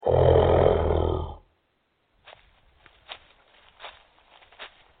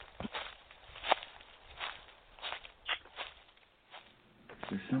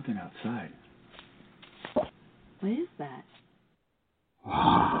something outside. What is that?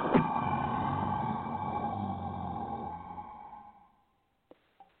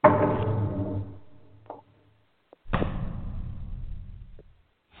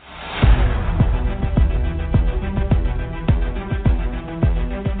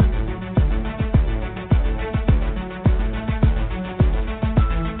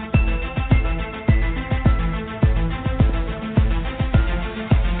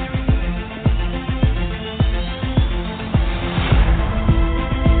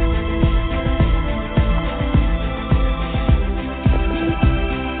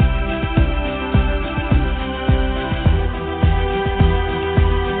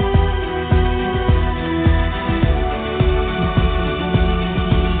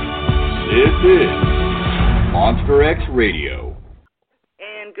 Monster X Radio.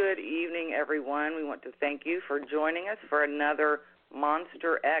 And good evening, everyone. We want to thank you for joining us for another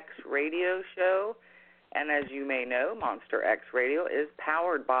Monster X Radio show. And as you may know, Monster X Radio is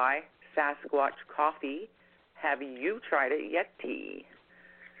powered by Sasquatch Coffee. Have you tried it yet, tea?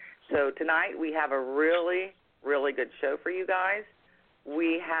 So tonight we have a really, really good show for you guys.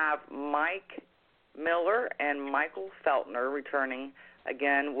 We have Mike Miller and Michael Feltner returning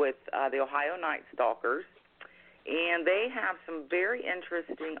again with the Ohio Night Stalkers. And they have some very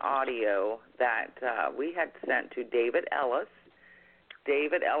interesting audio that we had sent to David Ellis.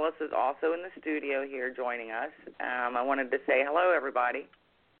 David Ellis is also in the studio here joining us. I wanted to say hello, everybody.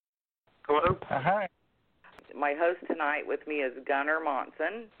 Hello. Hi. My host tonight with me is Gunnar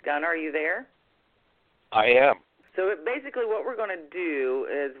Monson. Gunnar, are you there? I am. So basically what we're going to do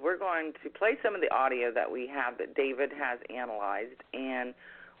is we're going to play some of the audio that we have that David has analyzed, and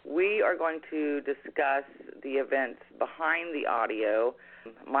we are going to discuss the events behind the audio.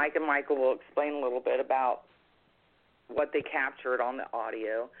 Mike and Michael will explain a little bit about what they captured on the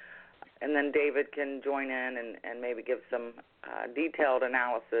audio, and then David can join in and maybe give some detailed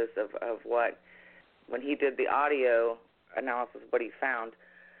analysis of what, when he did the audio analysis, what he found.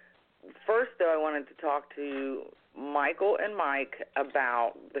 First, though, I wanted to talk to Michael and Mike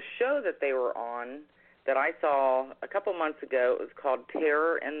about the show that they were on that I saw a couple months ago. It was called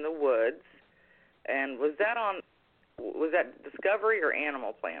Terror in the Woods. And was that Discovery or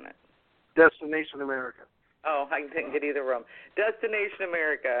Animal Planet? Destination America. Oh, I didn't get either of them. Destination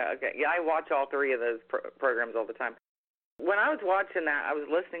America. Okay. Yeah, I watch all three of those programs all the time. When I was watching that, I was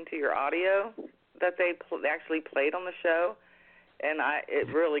listening to your audio that they actually played on the show, and it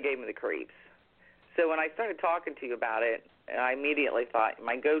really gave me the creeps. So when I started talking to you about it, I immediately thought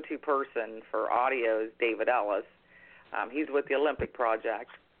my go-to person for audio is David Ellis. He's with the Olympic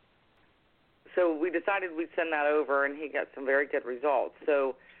Project. So we decided we'd send that over, and he got some very good results.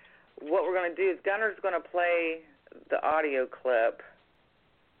 So what we're going to do is Gunnar's going to play the audio clip,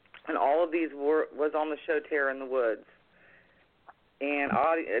 and all of these was on the show Terror in the Woods. And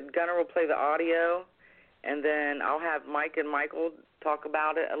Gunnar will play the audio, and then I'll have Mike and Michael talk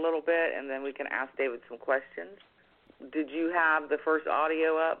about it a little bit, and then we can ask David some questions. Did you have the first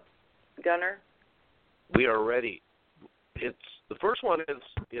audio up, Gunnar? We are ready. The first one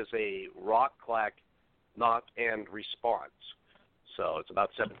is a rock clack knock and response. So it's about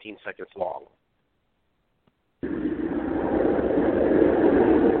 17 seconds long.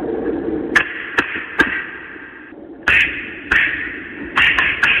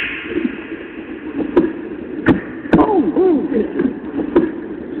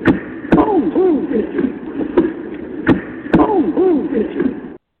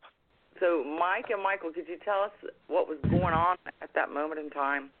 So, Mike and Michael, could you tell us what was going on at that moment in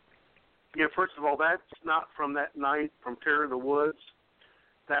time? Yeah, first of all, that's not from that night from Terror in the Woods.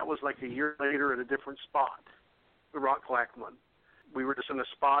 That was like a year later at a different spot, the rock clack one. We were just in a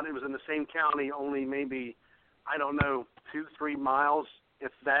spot. It was in the same county, only maybe, 2-3 miles,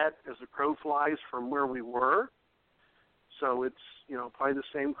 if that, as the crow flies from where we were. So it's, probably the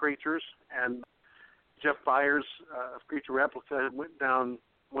same creatures. And Jeff Byers of Creature Replica went down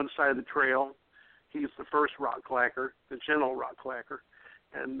one side of the trail. He's the first rock clacker, the gentle rock clacker.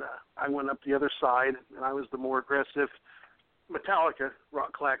 And I went up the other side, and I was the more aggressive Metallica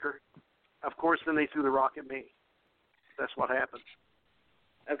rock clacker. Of course, then they threw the rock at me. That's what happened.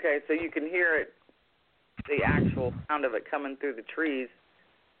 Okay, so you can hear it, the actual sound of it coming through the trees.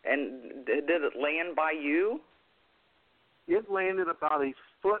 And did it land by you? It landed about a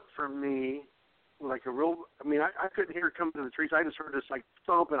foot from me, like a real, I couldn't hear it come through the trees. I just heard this,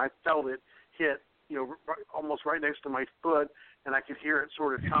 thump, and I felt it hit, almost right next to my foot, and I could hear it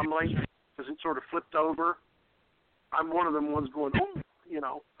sort of tumbling because it sort of flipped over. I'm one of them ones going,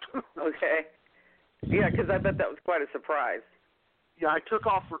 Okay. Yeah, because I bet that was quite a surprise. Yeah, I took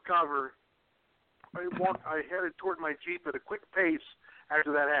off for cover. I headed toward my Jeep at a quick pace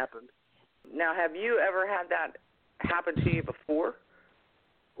after that happened. Now, have you ever had that happen to you before?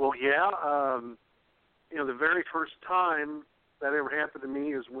 Well, yeah. The very first time that ever happened to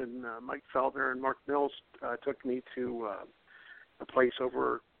me is when Mike Feldner and Mark Mills took me to a place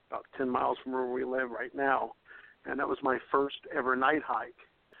over about 10 miles from where we live right now, and that was my first ever night hike.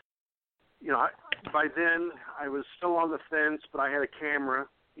 By then I was still on the fence, but I had a camera.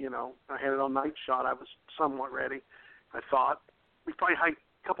 I had it on night shot. I was somewhat ready. I thought we probably hiked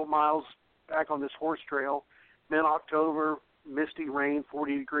a couple miles back on this horse trail, mid-October, misty rain,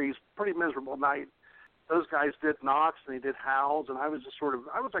 40 degrees, pretty miserable night. Those guys did knocks and they did howls, and I was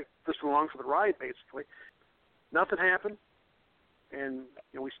like just along for the ride basically. Nothing happened, and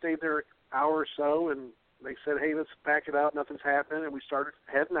we stayed there an hour or so, and they said, hey, let's back it up. Nothing's happened, and we started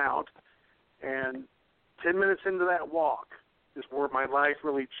heading out. And 10 minutes into that walk is where my life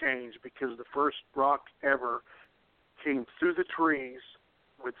really changed, because the first rock ever came through the trees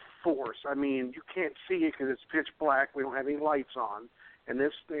with force. I mean, you can't see it because it's pitch black. We don't have any lights on. And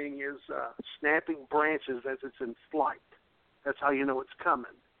this thing is snapping branches as it's in flight. That's how you know it's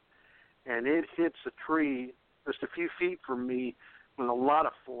coming. And it hits a tree just a few feet from me with a lot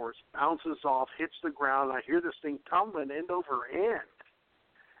of force, bounces off, hits the ground, and I hear this thing tumbling end over end.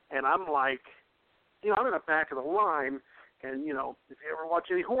 And I'm like, I'm in the back of the line, and, if you ever watch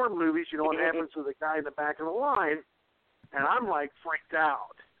any horror movies, you know what happens to the guy in the back of the line. And I'm, like, freaked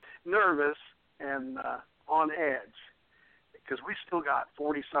out, nervous, and on edge, because we still got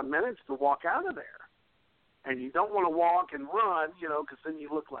 40-some minutes to walk out of there. And you don't want to walk and run, because then you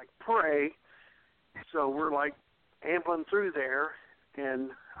look like prey. So we're, like, ambling through there,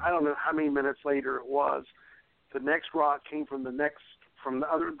 and I don't know how many minutes later it was. The next rock came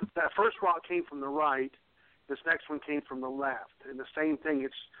that first rock came from the right. This next one came from the left. And the same thing,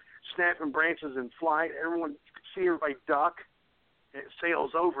 it's snapping branches in flight. You can see everybody duck. It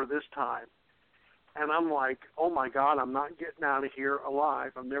sails over this time. And I'm like, oh, my God, I'm not getting out of here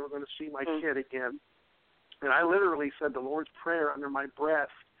alive. I'm never going to see my kid again. And I literally said the Lord's Prayer under my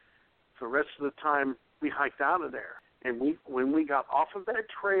breath for the rest of the time we hiked out of there. And when we got off of that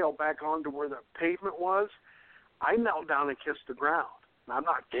trail back onto where the pavement was, I knelt down and kissed the ground. And I'm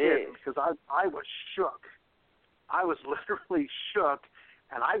not kidding, because I was shook. I was literally shook,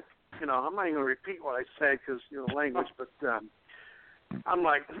 and I'm not even going to repeat what I said because, the language, but I'm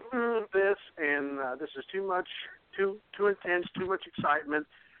like, this is too much, too intense, too much excitement,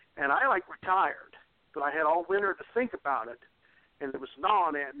 and I, retired. But I had all winter to think about it, and it was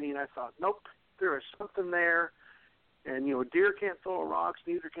gnawing at me, and I thought, nope, there is something there, and, a deer can't throw rocks,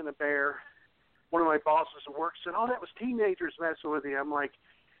 neither can a bear. One of my bosses at work said, oh, that was teenagers messing with you. I'm like,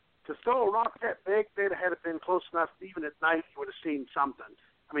 to throw a rock that big, they'd have been close enough, even at night, you would have seen something.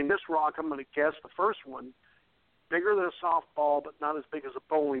 I mean, this rock, I'm going to guess, the first one, bigger than a softball, but not as big as a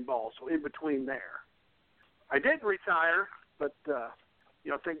bowling ball, so in between there. I didn't retire, but,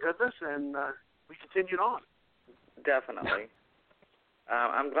 thank goodness, and we continued on. Definitely.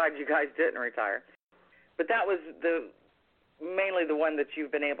 I'm glad you guys didn't retire. But that was mainly the one that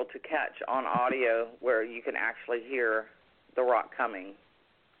you've been able to catch on audio where you can actually hear the rock coming.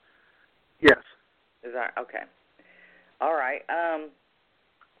 Yes. Is that okay? All right.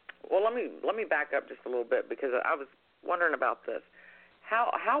 Well, let me back up just a little bit, because I was wondering about this.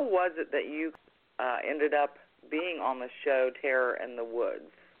 How was it that you ended up being on the show Terror in the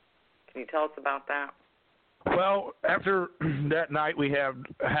Woods? Can you tell us about that? Well, after that night we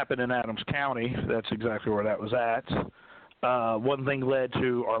happened in Adams County, that's exactly where that was at. One thing led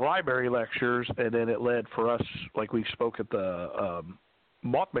to our library lectures, and then it led for us, like we spoke at the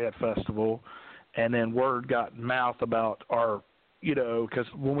Mothman Festival, and then word got mouth about our, because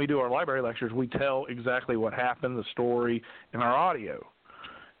when we do our library lectures, we tell exactly what happened, the story, in our audio.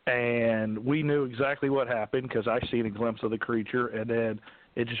 And we knew exactly what happened because I seen a glimpse of the creature, and then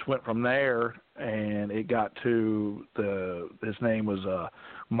it just went from there, and it got to his name was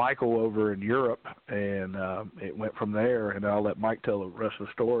Michael over in Europe, and it went from there, and I'll let Mike tell the rest of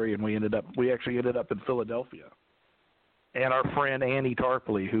the story, and we actually ended up in Philadelphia. And our friend Annie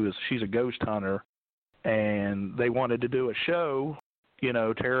Tarpley, she's a ghost hunter, and they wanted to do a show,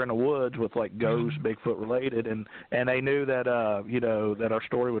 Terror in the Woods with ghosts, Bigfoot related, and they knew that that our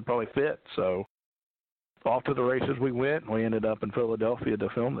story would probably fit. So off to the races we went, and we ended up in Philadelphia to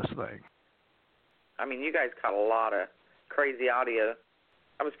film this thing. I mean, you guys caught a lot of crazy audio.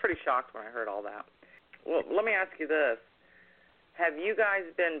 I was pretty shocked when I heard all that. Well, let me ask you this. Have you guys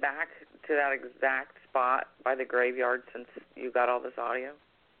been back to that exact spot by the graveyard since you got all this audio?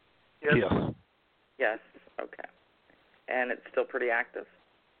 Yes. Yes. Yes. Okay. and it's still pretty active?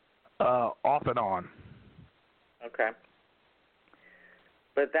 Off and on. Okay.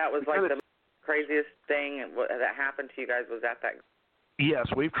 But that was like the craziest thing that happened to you guys was at that. Yes,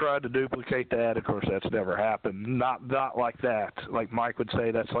 we've tried to duplicate that. Of course, that's never happened. Not like that. Like Mike would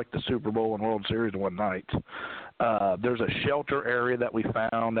say, that's like the Super Bowl and World Series in one night. There's a shelter area that we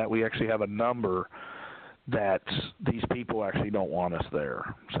found that we actually have a number that these people actually don't want us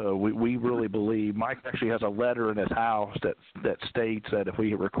there. So we really believe Mike actually has a letter in his house that states that if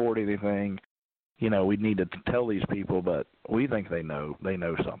we record anything, we need to tell these people, but we think they know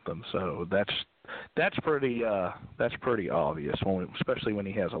something. So that's pretty obvious, especially when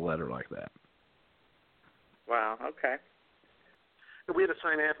he has a letter like that. Wow. Okay. We had to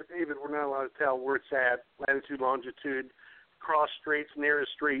sign an affidavit. We're not allowed to tell where it's at, latitude, longitude, cross streets,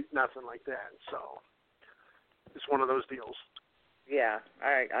 nearest street, nothing like that. So it's one of those deals. Yeah,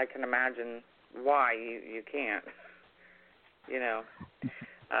 I can imagine why you can't. You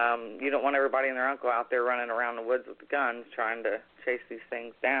don't want everybody and their uncle out there running around the woods with the guns trying to chase these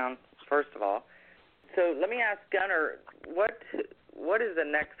things down, first of all. So let me ask Gunner, what is the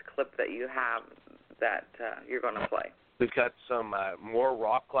next clip that you have that you're going to play? We've got some more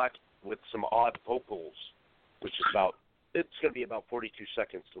rock clack with some odd vocals, which is it's going to be about 42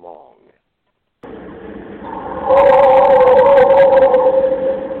 seconds long.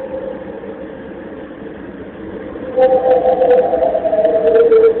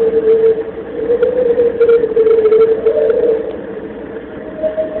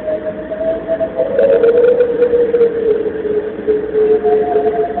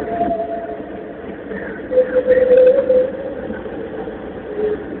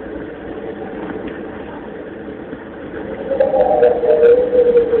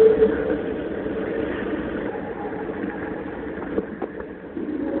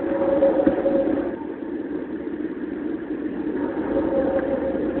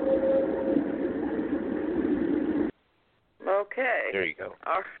 Okay. There you go.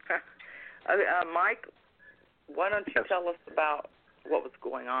 All right. Mike, why don't you tell us about what was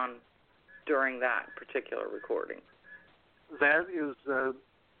going on during that particular recording? That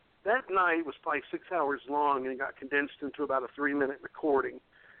night was probably 6 hours long, and it got condensed into about a 3-minute recording.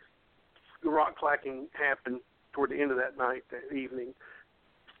 The rock clacking happened toward the end of that night, that evening.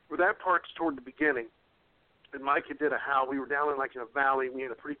 Well, that part's toward the beginning. And Mike did a howl. We were down in a valley. We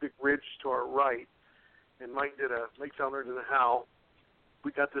had a pretty big ridge to our right. And Mike Feldner did a howl.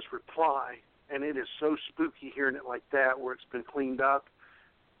 We got this reply, and it is so spooky hearing it like that, where it's been cleaned up.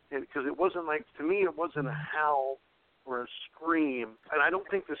 And because it wasn't to me, it wasn't a howl or a scream. And I don't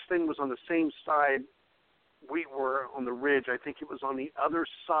think this thing was on the same side we were on the ridge. I think it was on the other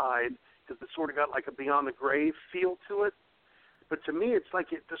side, because it sort of got like a beyond the grave feel to it. But to me, it's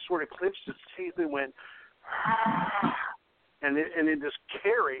like it just sort of clenched its teeth and went, and it just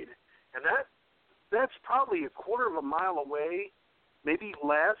carried. And that's probably a quarter of a mile away, maybe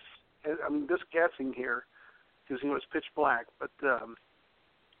less. I'm just guessing here because it's pitch black. But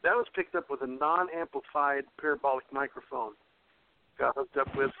that was picked up with a non-amplified parabolic microphone. Got hooked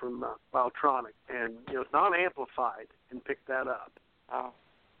up with from Biotronic, and non-amplified, and picked that up. Oh.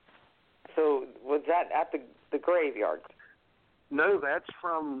 So was that at the graveyard? No, that's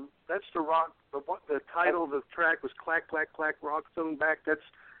the rock. The title of the track was Clack, Clack, Clack, Rockstone Back.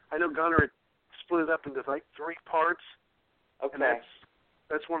 I know Gunner had split it up into 3 parts. Okay. And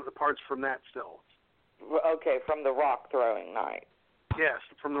that's one of the parts from that still. Okay, from the rock throwing night. Yes,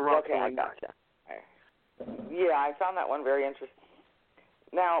 from the rock throwing night. Okay, I gotcha. Yeah, I found that one very interesting.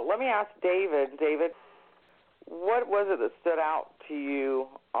 Now, let me ask David. David, what was it that stood out to you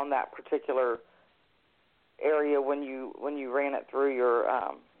on that particular area when you ran it through your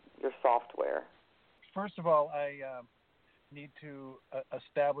software? First of all, I need to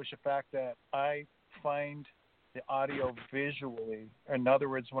establish a fact that I find the audio visually. In other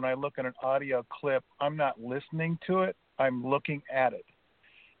words, when I look at an audio clip, I'm not listening to it, I'm looking at it.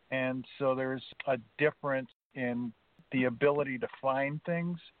 And so there's a difference in the ability to find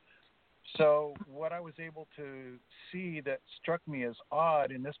things. So what I was able to see that struck me as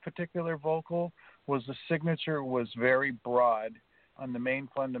odd in this particular vocal was the signature was very broad on the main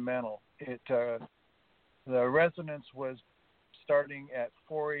fundamental. The resonance was starting at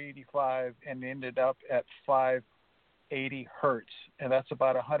 485 and ended up at 580 hertz, and that's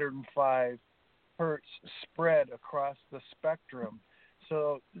about 105 hertz spread across the spectrum.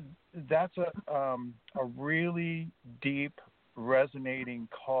 So that's a really deep resonating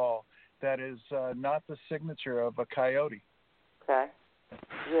call that is not the signature of a coyote. Okay.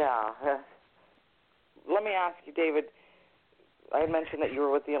 Yeah. Let me ask you, David, I had mentioned that you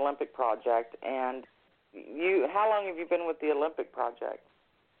were with the Olympic Project, and How long have you been with the Olympic Project?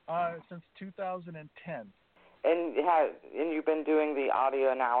 Since 2010. And you've been doing the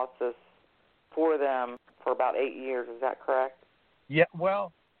audio analysis for them for about 8 years, is that correct? Yeah,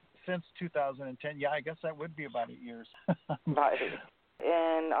 well, since 2010. Yeah, I guess that would be about 8 years. Right.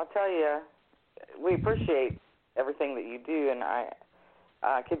 And I'll tell you, we appreciate everything that you do, and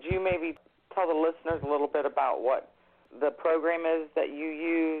could you maybe tell the listeners a little bit about what the program is that you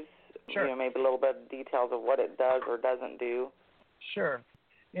use? Sure. Maybe a little bit of details of what it does or doesn't do. Sure.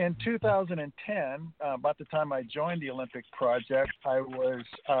 In 2010, about the time I joined the Olympic Project, I was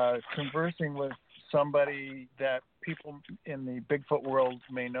conversing with somebody that people in the Bigfoot world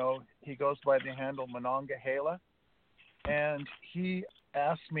may know. He goes by the handle Monongahela, and he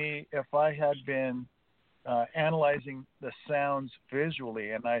asked me if I had been analyzing the sounds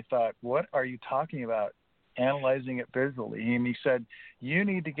visually, and I thought, what are you talking about, analyzing it visually? And he said, you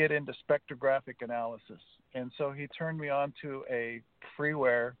need to get into spectrographic analysis. And so he turned me on to a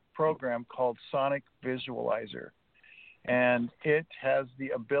freeware program called Sonic Visualizer. And it has the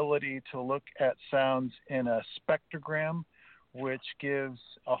ability to look at sounds in a spectrogram, which gives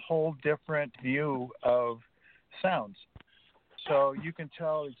a whole different view of sounds. So you can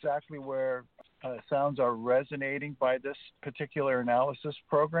tell exactly where sounds are resonating by this particular analysis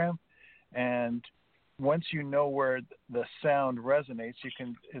program. And once you know where the sound resonates,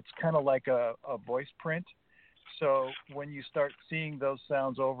 it's kind of like a voice print. So when you start seeing those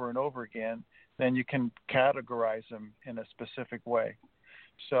sounds over and over again, then you can categorize them in a specific way.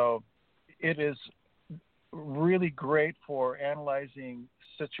 So it is really great for analyzing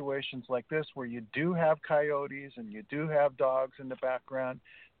situations like this where you do have coyotes and you do have dogs in the background,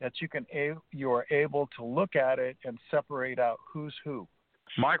 that you are able to look at it and separate out who's who.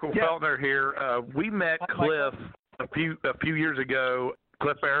 Michael Feltner here. We met Cliff a few years ago,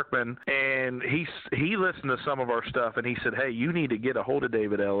 Cliff Erickman, and he listened to some of our stuff, and he said, hey, you need to get a hold of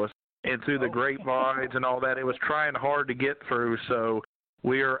David Ellis. And through the grapevines and all that, it was trying hard to get through, so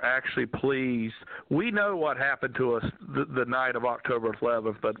we are actually pleased. We know what happened to us the night of October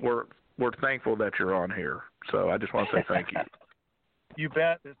 11th, but we're thankful that you're on here. So I just want to say thank you. You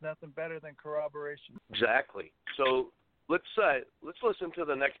bet. There's nothing better than corroboration. Exactly. So let's listen to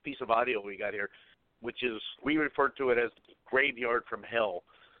the next piece of audio we got here, which is, we refer to it as Graveyard from Hell,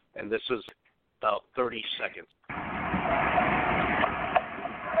 and this is about 30 seconds.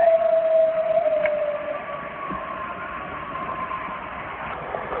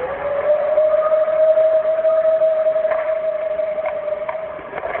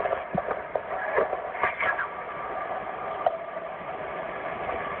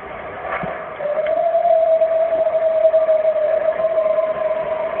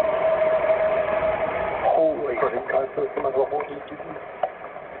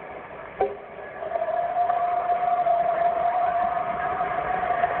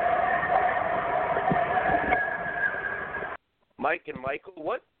 Mike and Michael,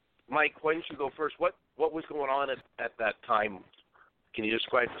 Mike, why don't you go first? What was going on at that time? Can you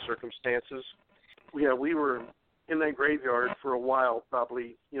describe the circumstances? Yeah, we were in that graveyard for a while,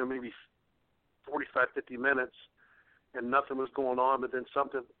 probably, maybe 45, 50 minutes, and nothing was going on, but then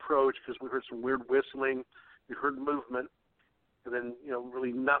something approached because we heard some weird whistling, we heard movement, and then,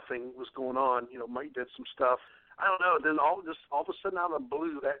 really nothing was going on. Mike did some stuff. I don't know, then all of a sudden out of the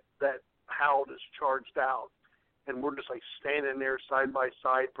blue, that howl just charged out. And we're just like standing there side by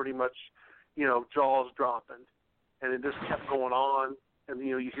side, pretty much, jaws dropping. And it just kept going on. And,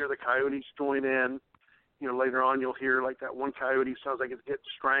 you hear the coyotes join in. Later on you'll hear like that one coyote sounds like it's getting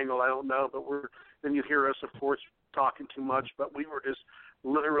strangled. I don't know. But then you hear us, of course, talking too much. But we were just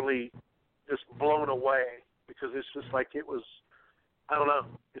literally just blown away because it's just like it was, I don't know.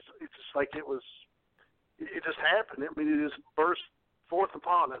 It's just like it just happened. I mean, it just burst forth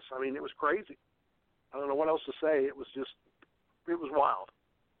upon us. I mean, it was crazy. I don't know what else to say. It was wild.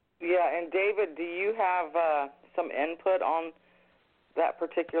 Yeah, and David, do you have some input on that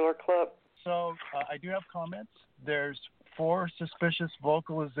particular clip? So I do have comments. There's 4 suspicious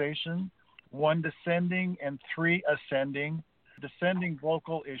vocalization, 1 descending and 3 ascending. Descending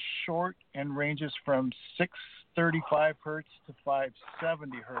vocal is short and ranges from 635 hertz to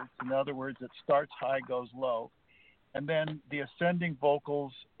 570 hertz. In other words, it starts high, goes low. And then the ascending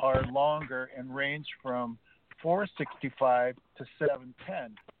vocals are longer and range from 465 to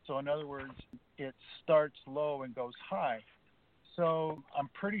 710. So in other words, it starts low and goes high. So I'm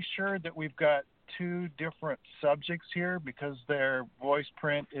pretty sure that we've got 2 different subjects here because their voice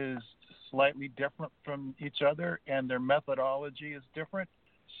print is slightly different from each other and their methodology is different.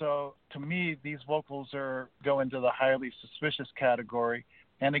 So to me, these vocals go into the highly suspicious category.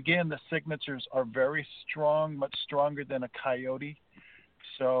 And again, the signatures are very strong, much stronger than a coyote.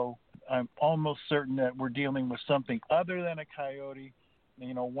 So I'm almost certain that we're dealing with something other than a coyote.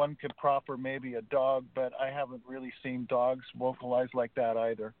 You know, one could proffer maybe a dog, but I haven't really seen dogs vocalize like that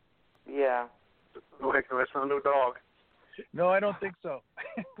either. Yeah. No, heck no, that's not no dog. No, I don't think so.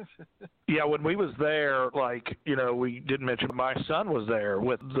 Yeah, when we was there, like, you know, we didn't mention my son was there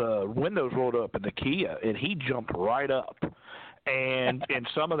with the windows rolled up in the Kia, and he jumped right up. And in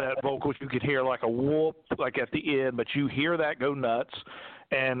some of that vocals, you could hear like a whoop, like at the end, but you hear that go nuts.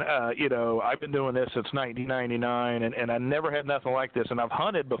 And, you know, I've been doing this since 1999, and I never had nothing like this. And I've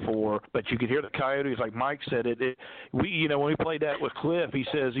hunted before, but you could hear the coyotes, like Mike said. We, you know, when we played that with Cliff, he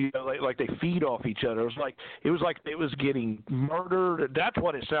says, you know, like they feed off each other. It was like it was getting murdered. That's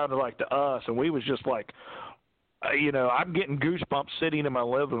what it sounded like to us. And we was just like, you know, I'm getting goosebumps sitting in my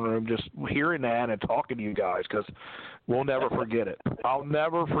living room just hearing that and talking to you guys, because we'll never forget it. I'll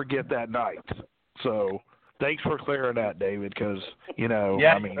never forget that night. So thanks for clearing that, David, because, you know,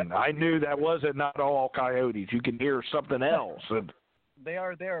 yeah. I mean, I knew that wasn't not all coyotes. You can hear something else. And they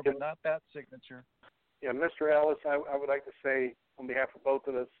are there, but not that signature. Yeah, Mr. Ellis, I would like to say on behalf of both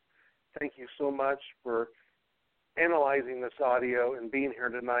of us, thank you so much for analyzing this audio and being here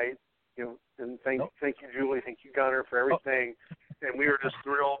tonight. You know, and thank you, Julie, thank you, Gunnar, for everything. And we were just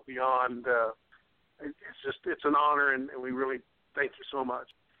thrilled beyond. It's an honor, and we really thank you so much.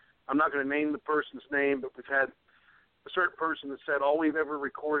 I'm not going to name the person's name, but we've had a certain person that said all we've ever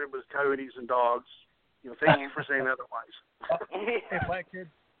recorded was coyotes and dogs. You know, thank you for saying otherwise.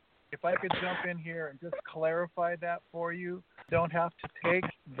 If I could jump in here and just clarify that for you, don't have to take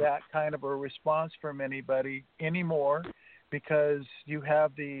that kind of a response from anybody anymore, because you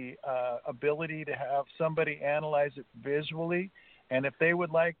have the ability to have somebody analyze it visually. And if they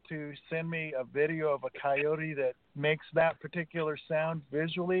would like to send me a video of a coyote that makes that particular sound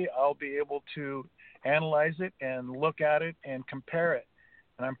visually, I'll be able to analyze it and look at it and compare it.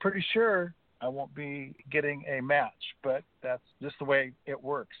 And I'm pretty sure I won't be getting a match, but that's just the way it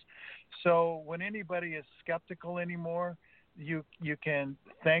works. So when anybody is skeptical anymore, you can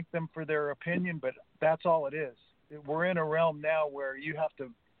thank them for their opinion, but that's all it is. We're in a realm now where you have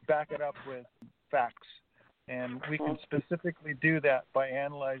to back it up with facts, and we can specifically do that by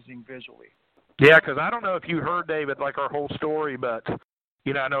analyzing visually. yeah, because I don't know if you heard, David, like our whole story, but,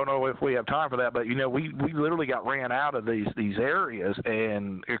 you know, I don't know if we have time for that, but, you know, we literally got ran out of these areas,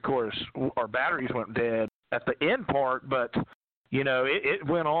 and, of course, our batteries went dead at the end part, but, you know, it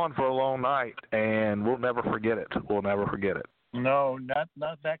went on for a long night, and we'll never forget it. We'll never forget it. No,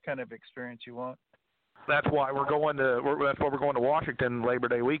 not that kind of experience you won't. That's why we're going to Washington Labor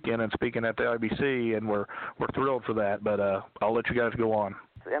Day weekend and speaking at the IBC, and we're thrilled for that. But I'll let you guys go on.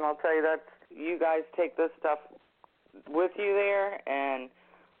 And I'll tell you that you guys take this stuff with you there, and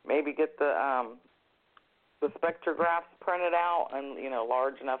maybe get the spectrographs printed out and, you know,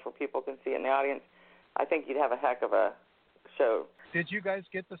 large enough where people can see in the audience. I think you'd have a heck of a show. Did you guys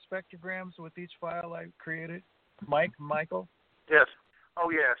get the spectrograms with each file I created? Michael? Yes.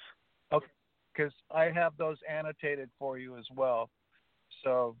 Oh, yes. Okay. Because I have those annotated for you as well.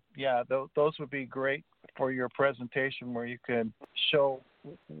 So, yeah, those would be great for your presentation where you can show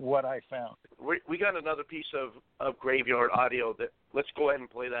what I found. We got another piece of graveyard audio. Let's go ahead and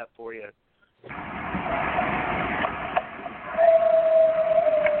play that for you.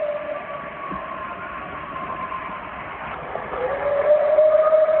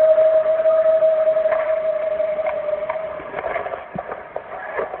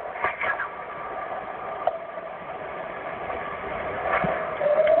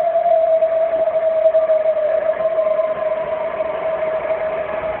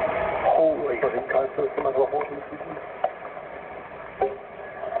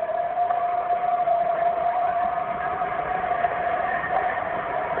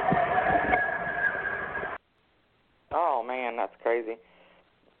 Oh, man, that's crazy.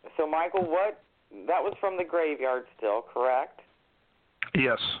 So, Michael, that was from the graveyard still, correct?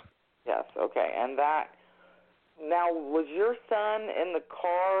 Yes. Yes, okay. And now, was your son in the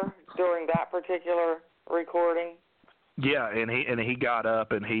car during that particular recording? Yeah, and he got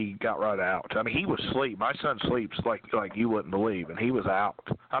up and he got right out. I mean, he was asleep. My son sleeps like you wouldn't believe, and he was out.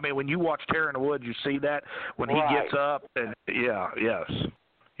 I mean, when you watch Terror in the Woods, you see that when he gets up, and yes.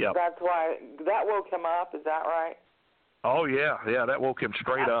 That's why that woke him up. Is that right? Oh yeah, that woke him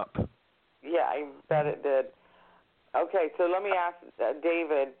straight up. Yeah, I bet it did. Okay, so let me ask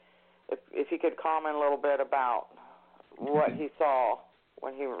David if he could comment a little bit about what he saw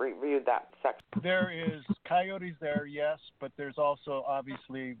when he reviewed that section. There is coyotes there, yes, but there's also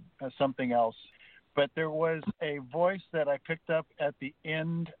obviously something else. But there was a voice that I picked up at the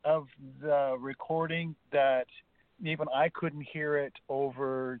end of the recording that even I couldn't hear it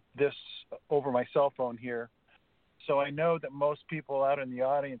over my cell phone here. So I know that most people out in the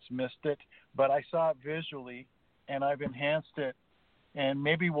audience missed it, but I saw it visually and I've enhanced it. And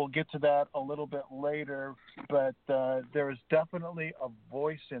maybe we'll get to that a little bit later, but there is definitely a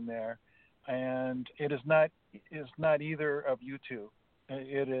voice in there, and it is not either of you two.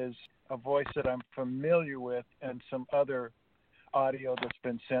 It is a voice that I'm familiar with and some other audio that's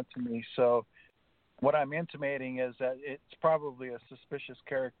been sent to me. So what I'm intimating is that it's probably a suspicious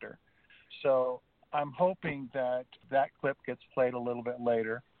character. So I'm hoping that clip gets played a little bit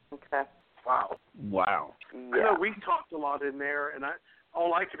later. Okay. Wow. Yeah. I know we talked a lot in there, and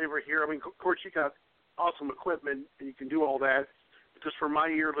all I could ever hear, I mean, of course, you got awesome equipment, and you can do all that. But just from my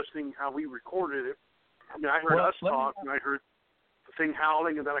ear listening how we recorded it, I mean, I heard us talk, and I heard the thing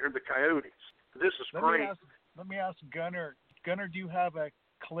howling, and then I heard the coyotes. This is great. Let me ask Gunnar. Gunnar, do you have a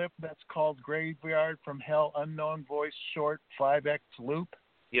clip that's called Graveyard from Hell, Unknown Voice, Short 5X Loop?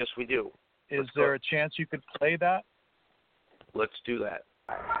 Yes, we do. Is there a chance you could play that? Let's do that.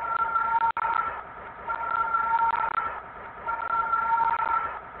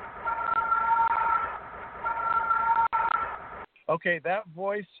 Okay, that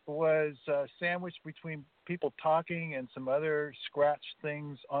voice was sandwiched between people talking and some other scratch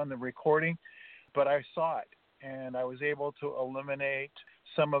things on the recording, but I saw it, and I was able to eliminate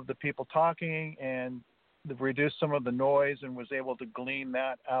some of the people talking and reduce some of the noise and was able to glean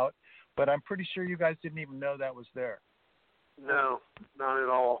that out. But I'm pretty sure you guys didn't even know that was there. No, not at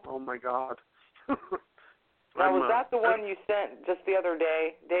all. Oh, my God. Now, was that the one you sent just the other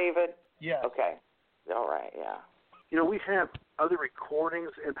day, David? Yes. Okay. All right, yeah. You know, we have other recordings,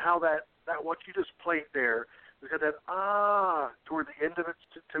 and how that what you just played there, we got that toward the end of it.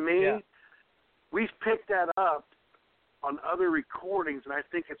 To me, yeah. We've picked that up on other recordings, and I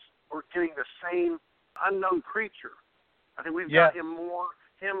think we're getting the same unknown creature. I think we've got him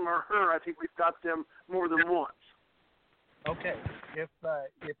or her. I think we've got them more than once. Okay.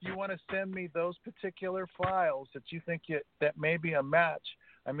 If you want to send me those particular files that you think that may be a match,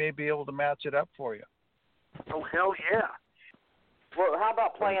 I may be able to match it up for you. Oh, hell yeah. Well, how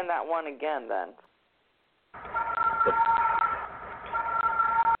about playing that one again then?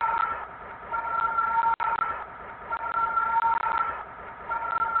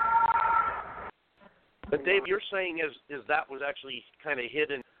 But Dave, you're saying is that was actually kind of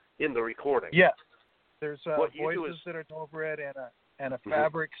hidden in the recording? Yes. There's voices that are over it and a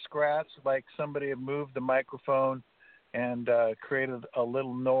fabric scratch, like somebody had moved the microphone and created a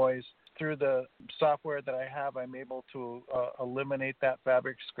little noise. Through the software that I have, I'm able to eliminate that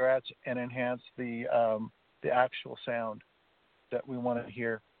fabric scratch and enhance the actual sound that we want to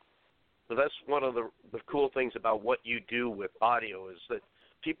hear. So that's one of the cool things about what you do with audio is that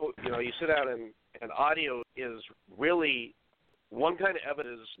people, you sit down and audio is really one kind of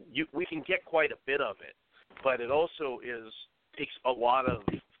evidence. We can get quite a bit of it, but it also takes a lot of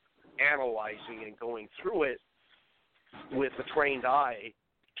analyzing and going through it with a trained eye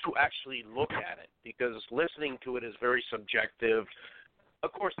to actually look at it, because listening to it is very subjective.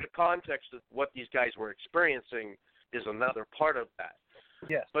 Of course, the context of what these guys were experiencing is another part of that.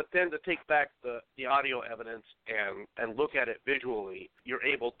 Yes. But then to take back the audio evidence and look at it visually, you're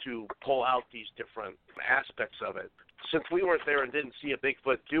able to pull out these different aspects of it. Since we weren't there and didn't see a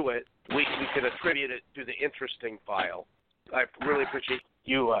Bigfoot do it, we could attribute it to the interesting file. I really appreciate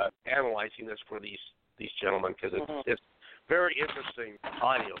you analyzing this for these gentlemen, because it's very interesting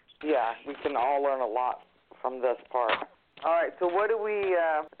audio. Yeah, we can all learn a lot from this part. All right, so what do we,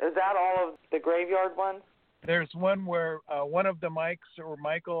 is that all of the graveyard ones? There's one where one of the mics or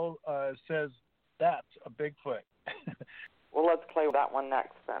Michael says, "That's a Bigfoot." Well, let's play that one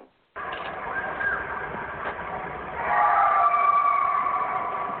next then.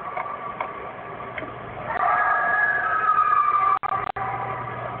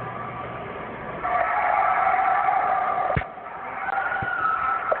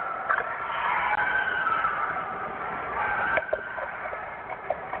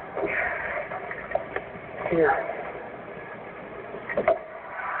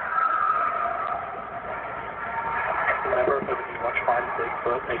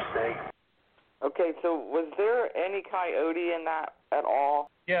 Okay, so was there any coyote in that at all?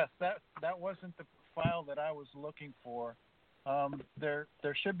 Yes, that wasn't the file that I was looking for. There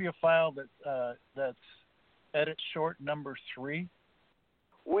should be a file that's edit short number 3.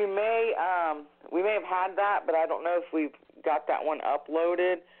 We may have had that, but I don't know if we've got that one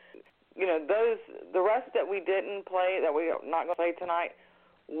uploaded. The rest that we didn't play, that we're not going to play tonight,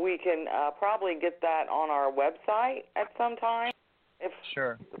 we can probably get that on our website at some time, if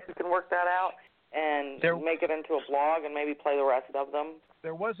Sure. we can work that out, and make it into a blog and maybe play the rest of them.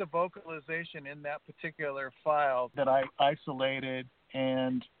 There was a vocalization in that particular file that I isolated,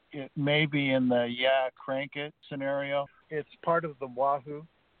 and it may be in the Crank It scenario. It's part of the Wahoo,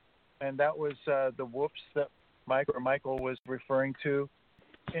 and that was the whoops that Michael was referring to.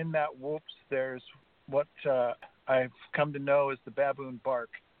 In that whoops, there's what I've come to know as the baboon bark,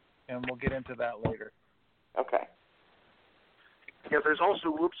 and we'll get into that later. Okay. Yeah, there's also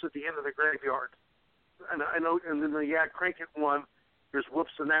whoops at the end of the graveyard. And I know, and then the Crank It one, there's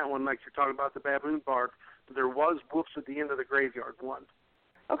whoops in that one, like you're talking about the baboon bark. But there was whoops at the end of the graveyard one.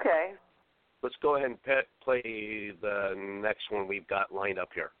 Okay. Let's go ahead and play the next one we've got lined up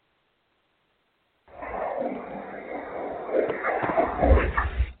here.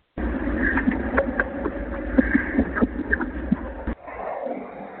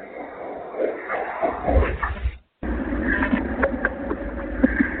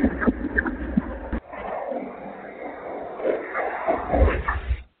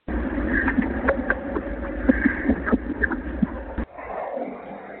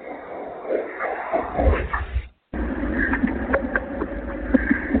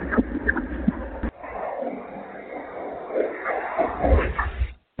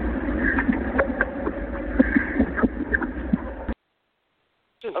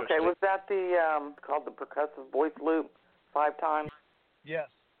 Okay, was that the called the percussive voice loop 5 times? Yes,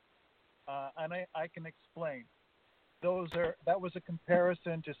 and I can explain. That was a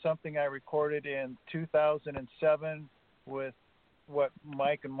comparison to something I recorded in 2007 with what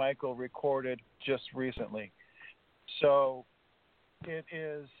Mike and Michael recorded just recently. So it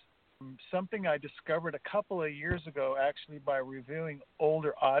is something I discovered a couple of years ago, actually, by reviewing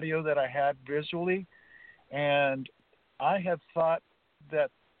older audio that I had visually, and I had thought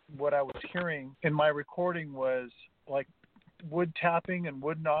that what I was hearing in my recording was like wood tapping and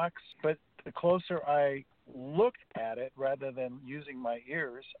wood knocks, but the closer I looked at it rather than using my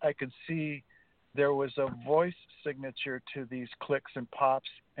ears, I could see there was a voice signature to these clicks and pops,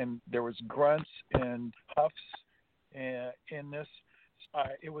 and there was grunts and puffs in this.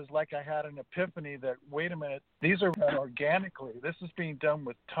 It was like I had an epiphany that, wait a minute, these are done organically. This is being done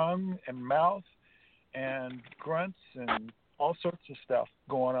with tongue and mouth and grunts and all sorts of stuff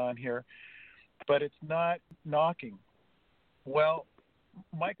going on here, but it's not knocking. Well,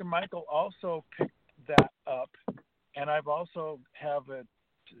 Mike and Michael also picked that up, and I've also have it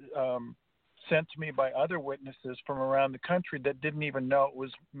sent to me by other witnesses from around the country that didn't even know it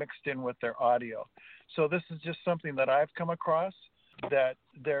was mixed in with their audio. So this is just something that I've come across, that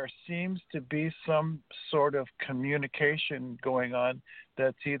there seems to be some sort of communication going on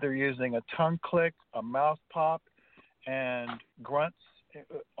that's either using a tongue click, a mouth pop, and grunts,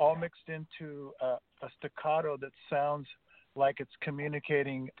 all mixed into a staccato that sounds like it's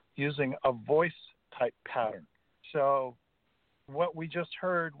communicating using a voice type pattern. So what we just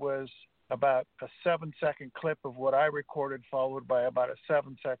heard was about a 7-second clip of what I recorded, followed by about a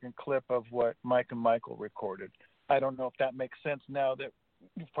 7-second clip of what Mike and Michael recorded. I don't know if that makes sense now that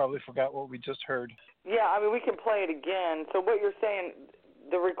you've probably forgot what we just heard. Yeah, I mean, we can play it again. So what you're saying,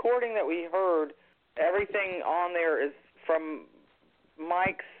 the recording that we heard, everything on there is from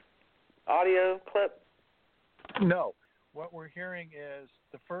Mike's audio clip? No. What we're hearing is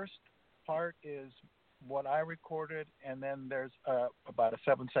the first part is what I recorded, and then there's about a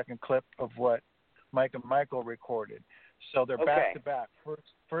 7-second clip of what Mike and Michael recorded. So they're back to back.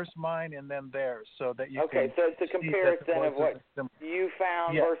 First mine and then theirs, so that you can. Okay, so it's a comparison of what you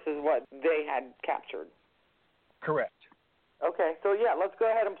found versus what they had captured. Correct. Okay, so yeah, let's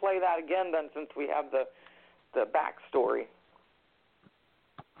go ahead and play that again then, since we have the backstory.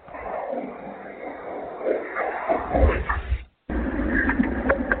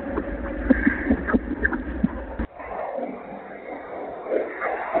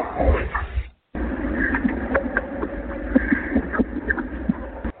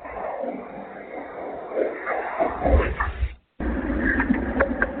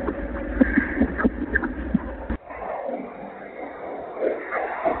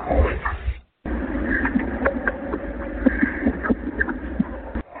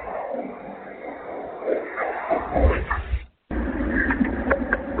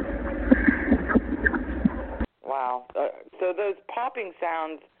 Wow. So those popping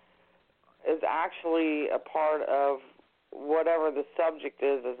sounds is actually a part of whatever the subject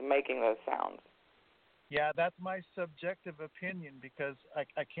is making those sounds. Yeah, that's my subjective opinion, because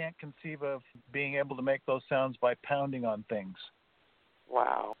I can't conceive of being able to make those sounds by pounding on things.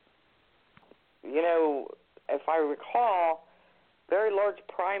 Wow. You know, if I recall, very large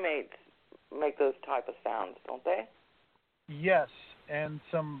primates make those type of sounds, don't they? Yes, and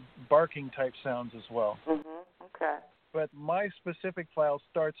some barking type sounds as well. Okay. But my specific file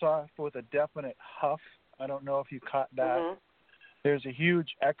starts off with a definite huff. I don't know if you caught that. There's a huge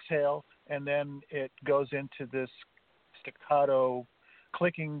exhale, and then it goes into this staccato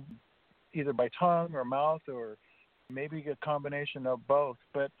clicking either by tongue or mouth or maybe a combination of both.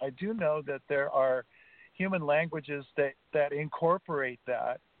 But I do know that there are human languages that incorporate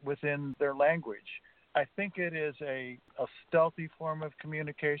that within their language. I think it is a stealthy form of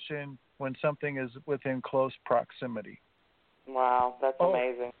communication when something is within close proximity. Wow, that's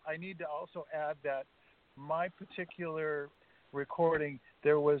amazing. I need to also add that my particular recording,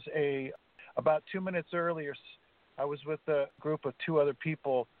 there was about 2 minutes earlier, I was with a group of 2 other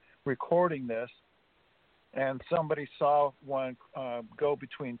people recording this, and somebody saw one go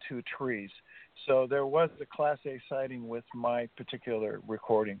between 2 trees. So there was a Class A sighting with my particular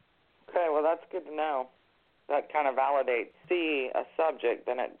recording. Okay, well, that's good to know. That kind of validates. See a subject,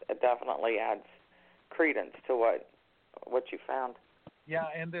 then it definitely adds credence to what you found. Yeah,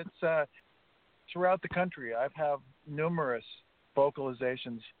 and it's throughout the country. I've had numerous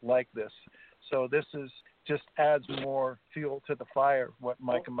vocalizations like this. So this just adds more fuel to the fire, what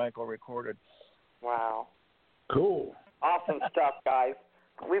Mike and Michael recorded. Wow. Cool. Awesome stuff, guys.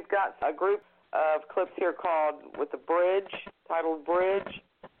 We've got a group of clips here with the bridge, titled Bridge.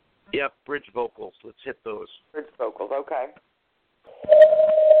 Yep, bridge vocals. Let's hit those. Bridge vocals, okay.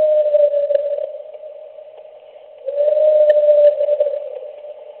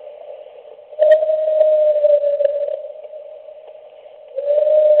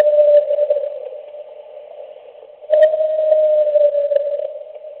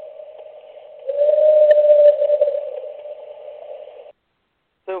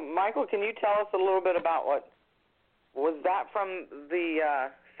 So, Michael, can you tell us a little bit about was that from the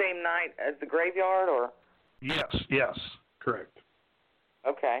same night as the graveyard, or? Yes, correct.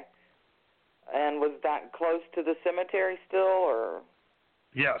 Okay. And was that close to the cemetery still, or?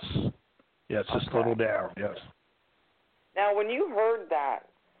 Yes, just a little down, yes. Now, when you heard that,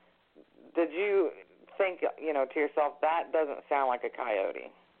 did you think, to yourself, that doesn't sound like a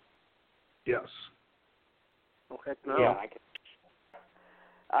coyote? Yes. Okay, no. Yeah, I can.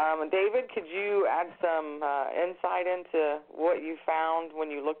 David, could you add some insight into what you found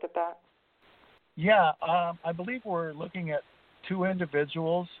when you looked at that? Yeah, I believe we're looking at 2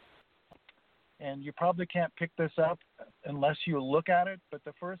 individuals, and you probably can't pick this up unless you look at it, but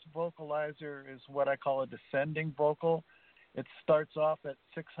the first vocalizer is what I call a descending vocal. It starts off at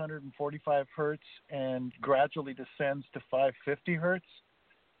 645 hertz and gradually descends to 550 hertz.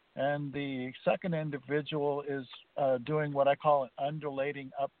 And the second individual is doing what I call an undulating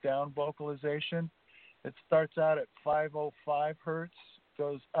up-down vocalization. It starts out at 505 hertz,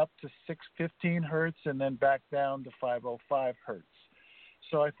 goes up to 615 hertz, and then back down to 505 hertz.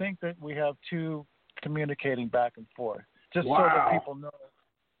 So I think that we have 2 communicating back and forth. Just so that people know,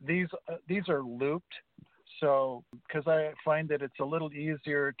 these are looped. So because I find that it's a little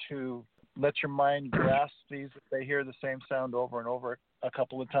easier to let your mind grasp these if they hear the same sound over and over a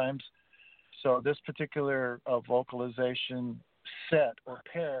couple of times. So this particular vocalization set or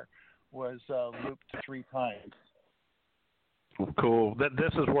pair was looped 3 times. Cool.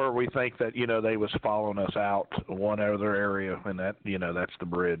 This is where we think that, they was following us out one other area, and that, that's the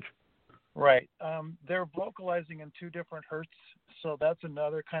bridge. Right. They're vocalizing in 2 different hertz, so that's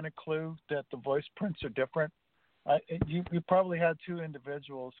another kind of clue that the voice prints are different. You probably had 2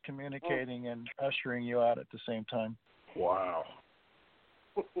 individuals communicating and ushering you out at the same time. Wow.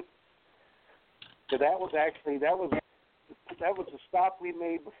 So that was the stop we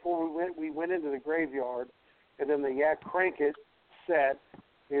made before we went into the graveyard, and then the Yak Crank It set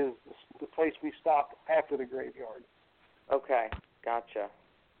is the place we stopped after the graveyard. Okay, gotcha.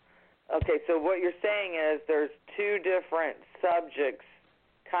 Okay, so what you're saying is there's 2 different subjects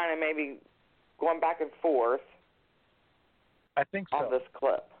kind of maybe going back and forth. I think so. On this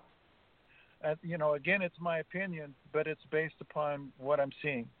clip. Again, it's my opinion, but it's based upon what I'm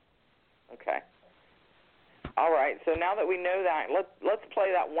seeing. Okay. All right. So now that we know that, let's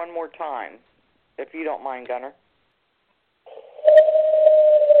play that one more time, if you don't mind, Gunner.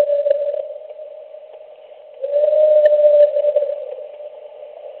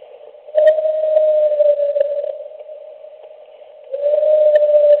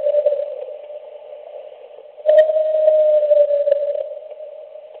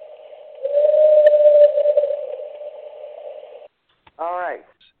 All right.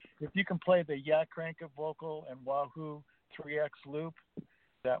 If you can play the Yak Crank It vocal and Wahoo 3X loop,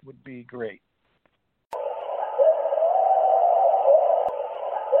 that would be great.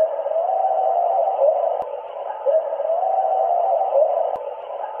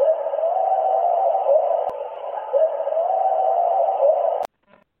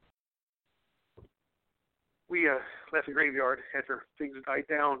 at the graveyard after things died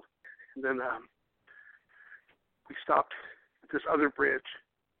down. And then we stopped at this other bridge.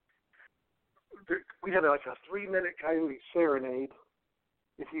 We had like a 3-minute coyote serenade.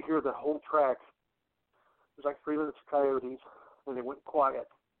 If you hear the whole track, there's like 3 minutes of coyotes, and it went quiet.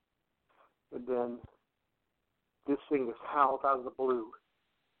 And then this thing just howled out of the blue.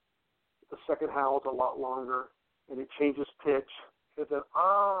 The second howl's a lot longer, and it changes pitch. It's an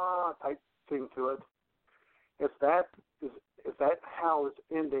type thing to it. If that howl is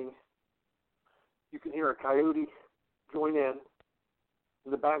ending, you can hear a coyote join in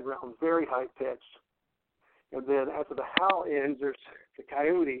the background, very high pitched. And then after the howl ends, there's the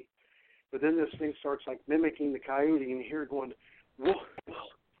coyote, but then this thing starts like mimicking the coyote, and you hear it going, whoa, whoa,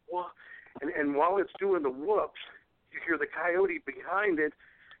 whoa. And while it's doing the whoops, you hear the coyote behind it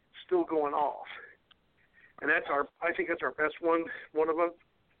still going off. And I think that's our best one of them,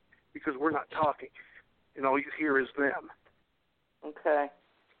 because we're not talking, and all you hear is them. Okay.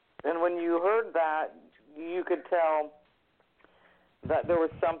 And when you heard that, you could tell that there was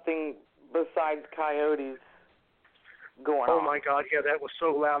something besides coyotes going on. Oh my God, yeah, that was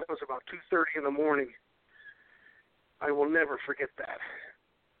so loud. It was about 2:30 in the morning. I will never forget that.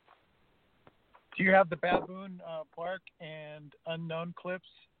 Do you have the baboon bark and unknown clips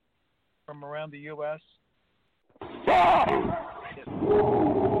from around the U.S.?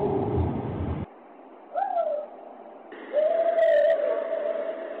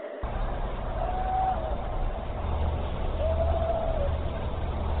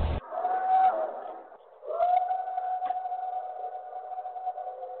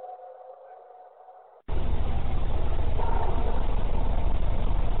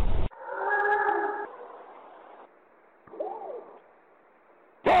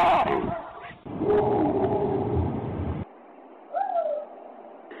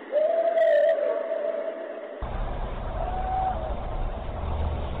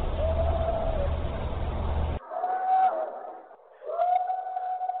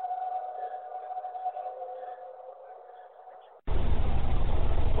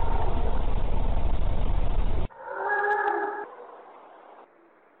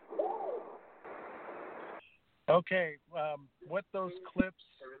 Okay, what those clips,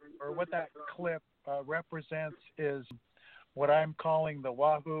 or what that clip represents, is what I'm calling the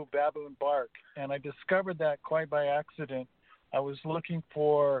Wahoo baboon bark. And I discovered that quite by accident. I was looking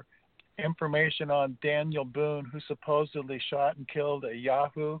for information on Daniel Boone, who supposedly shot and killed a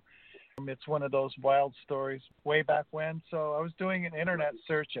Yahoo. It's one of those wild stories way back when. So I was doing an internet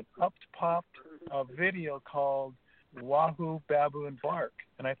search, and up popped a video called Wahoo baboon bark.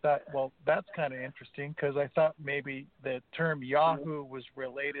 And I thought, well, that's kind of interesting, because I thought maybe the term Yahoo was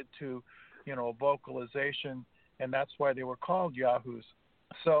related to, vocalization, and that's why they were called Yahoos.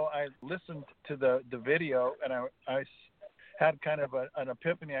 So I listened to the video, and I had kind of an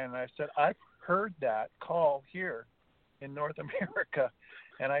epiphany, and I said, I've heard that call here in North America.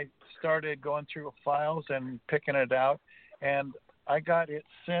 And I started going through files and picking it out, and I got it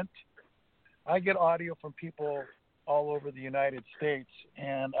sent. I get audio from people all over the United States,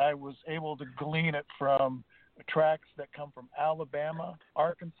 and I was able to glean it from tracks that come from Alabama,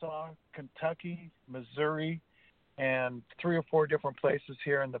 Arkansas, Kentucky, Missouri, and 3 or 4 different places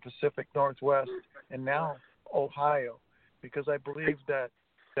here in the Pacific Northwest, and now Ohio, because I believe that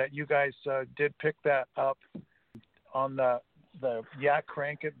you guys did pick that up on the Yak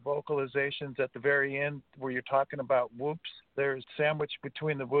Crankit vocalizations at the very end, where you're talking about whoops. There's sandwiched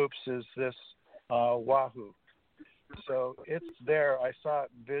between the whoops is this Wahoo. So it's there. I saw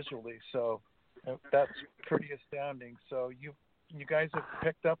it visually, so that's pretty astounding. So you guys have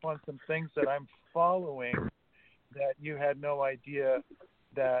picked up on some things that I'm following that you had no idea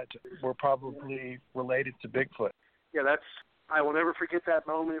that were probably related to Bigfoot. Yeah, I will never forget that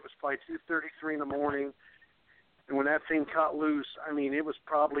moment. It was probably 2:33 in the morning, and when that thing cut loose, I mean, it was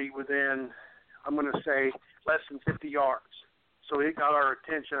probably within, I'm going to say, less than 50 yards. So it got our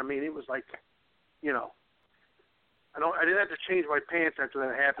attention. I mean, it was like, I didn't have to change my pants after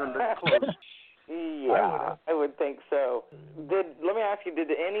that happened, but close. Yeah, I would think so. Let me ask you, did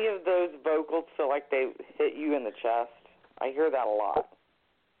any of those vocals feel like they hit you in the chest? I hear that a lot.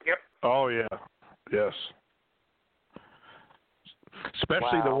 Yep. Oh, yeah. Yes.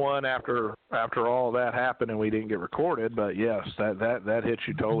 Especially the one after all that happened and we didn't get recorded, but yes, that hits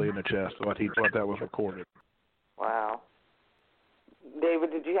you totally in the chest, what that was recorded. Wow.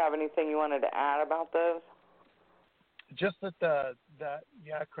 David, did you have anything you wanted to add about those? Just that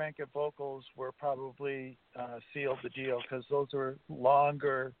Yak Crankit vocals were probably sealed the deal, because those were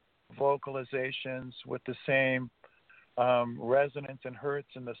longer vocalizations with the same resonance and hertz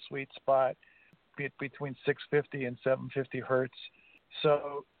in the sweet spot between 650 and 750 hertz.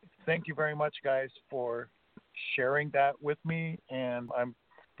 So thank you very much, guys, for sharing that with me, and I'm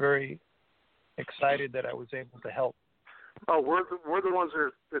very excited that I was able to help. Oh, we're the ones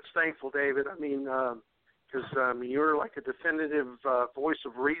that's thankful, David. I mean, because you're like a definitive voice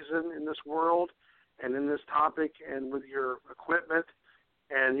of reason in this world and in this topic and with your equipment.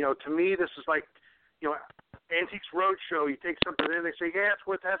 And, to me, this is like, Antiques Roadshow. You take something in, they say, yeah, it's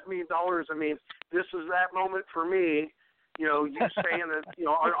worth $500,000. I mean, this is that moment for me. You saying that,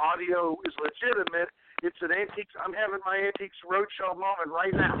 our audio is legitimate. It's an Antiques. I'm having my Antiques Roadshow moment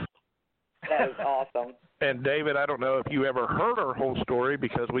right now. That is awesome. And David, I don't know if you ever heard our whole story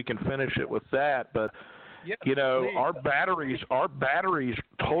because we can finish it with that, but Yes, please. Our batteries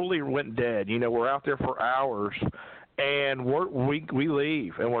totally went dead. We're out there for hours, and we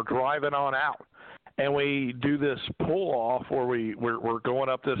leave and we're driving on out, and we do this pull off where we're going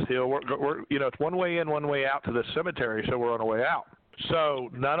up this hill. We're it's one way in, one way out to the cemetery, so we're on our way out. So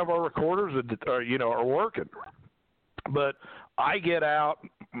none of our recorders are working, but I get out.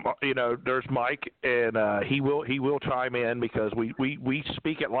 There's Mike, and he will chime in because we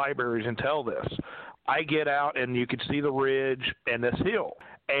speak at libraries and tell this. I get out, and you can see the ridge and this hill,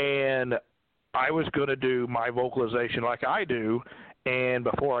 and I was going to do my vocalization like I do, and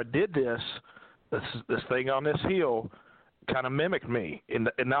before I did this thing on this hill kind of mimicked me, and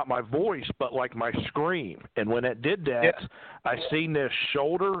not my voice, but like my scream. And when it did that, I seen this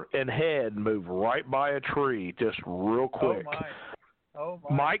shoulder and head move right by a tree, just real quick. Oh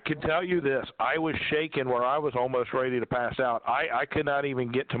my. Mike can tell you this. I was shaking where I was almost ready to pass out. I could not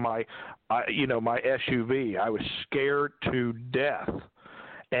even get to my SUV. I was scared to death.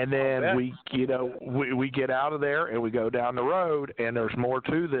 And then we get out of there and we go down the road, and there's more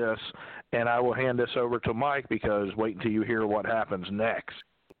to this. And I will hand this over to Mike because wait until you hear what happens next.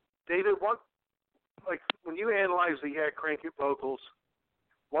 David, when you analyzed the Crank It vocals,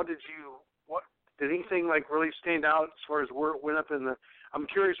 did anything really stand out as far as where it went up in the? I'm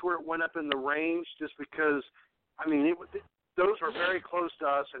curious where it went up in the range, just because, those were very close to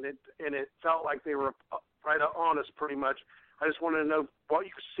us, and it felt like they were right on us pretty much. I just wanted to know what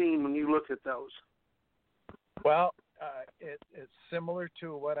you've seen when you looked at those. Well, it's similar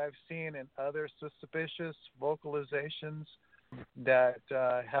to what I've seen in other suspicious vocalizations that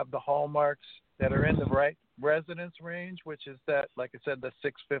have the hallmarks that are in the right resonance range, which is that, like I said, the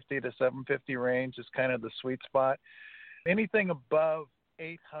 650 to 750 range is kind of the sweet spot. Anything above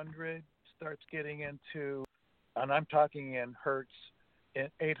 800 starts getting into, and I'm talking in hertz,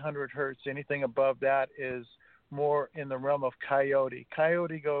 800 hertz, anything above that is more in the realm of coyote.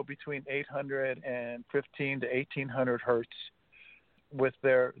 Coyote go between 815 to 1800 hertz with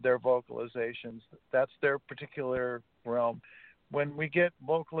their vocalizations. That's their particular realm. When we get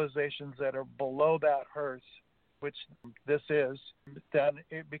vocalizations that are below that hertz, which this is, then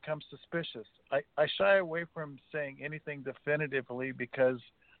it becomes suspicious. I shy away from saying anything definitively because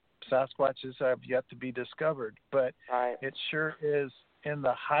Sasquatches have yet to be discovered, but it sure is in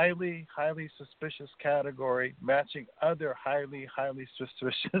the highly, highly suspicious category, matching other highly, highly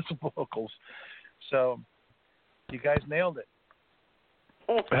suspicious vocals. So you guys nailed it.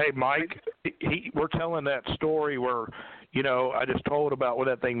 Hey, Mike, we're telling that story where, I just told about when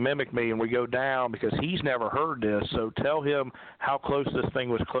that thing mimicked me, and we go down because he's never heard this. So tell him how close this thing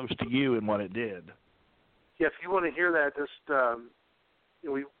was close to you and what it did. Yeah, if you want to hear that, just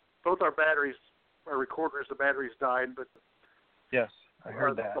both our recorders, the batteries died, but yes, I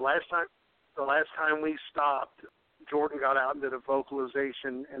heard that. The last time we stopped, Jordan got out and did a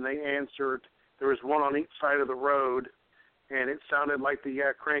vocalization, and they answered. There was one on each side of the road, and it sounded like the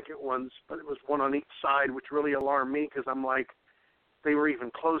Crank It ones, but it was one on each side, which really alarmed me because I'm like, they were even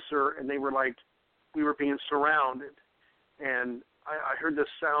closer, and they were like, we were being surrounded. And I heard the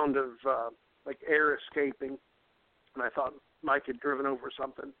sound of like air escaping, and I thought Mike had driven over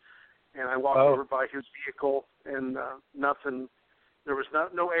something. And I walked over by his vehicle, and nothing. There was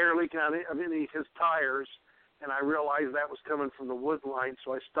no air leaking out of any of his tires, and I realized that was coming from the wood line,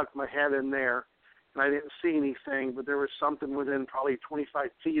 so I stuck my head in there, and I didn't see anything, but there was something within probably 25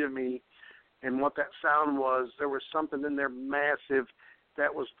 feet of me, and what that sound was, there was something in there massive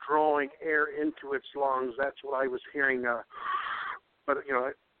that was drawing air into its lungs. That's what I was hearing. But,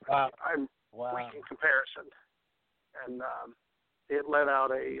 I'm weak in comparison. And it let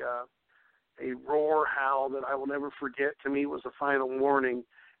out a roar howl that I will never forget. To me, it was a final warning,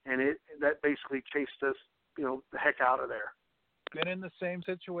 and that basically chased us, the heck out of there. Been in the same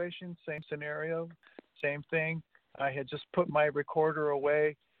situation, same scenario, same thing. I had just put my recorder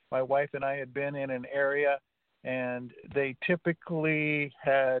away. My wife and I had been in an area, and they typically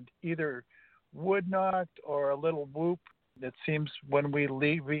had either wood knocked or a little whoop. It seems when we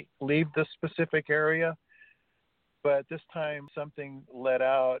leave the specific area. But this time something let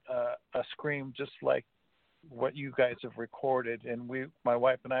out a scream just like what you guys have recorded, and my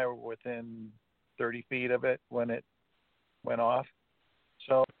wife and I were within 30 feet of it when it went off.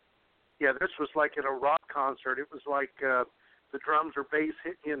 So yeah, this was like at a rock concert. It was like the drums or bass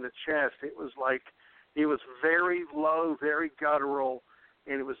hit you in the chest. It was very low, very guttural,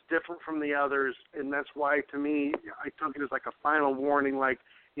 and it was different from the others. And that's why, to me, I took it as like a final warning, like,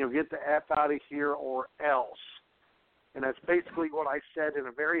 get the F out of here or else. And that's basically what I said in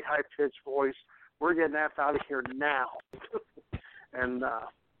a very high-pitched voice. We're getting F out of here now. And,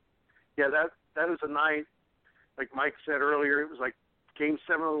 yeah, that was a night, like Mike said earlier, it was like Game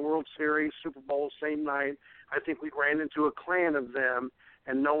 7 of the World Series, Super Bowl, same night. I think we ran into a clan of them,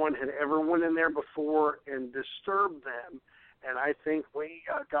 and no one had ever went in there before and disturbed them. And I think we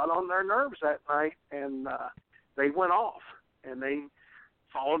got on their nerves that night, and they went off. And they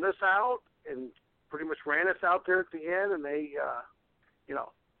followed us out and pretty much ran us out there at the end, and they,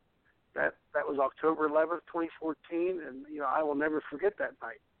 that was October 11th, 2014, and, I will never forget that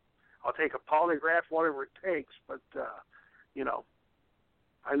night. I'll take a polygraph, whatever it takes, but,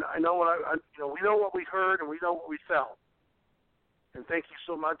 I know we know what we heard and we know what we felt. And thank you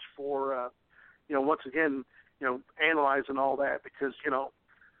so much for, once again, analyzing all that, because, your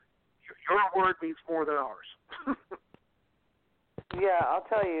word means more than ours. Yeah, I'll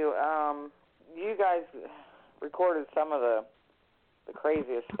tell you, you guys recorded some of the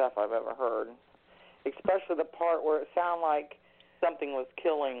craziest stuff I've ever heard, especially the part where it sounded like something was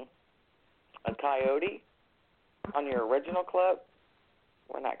killing a coyote on your original clip,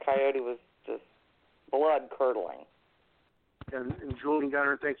 when that coyote was just blood-curdling. And Julian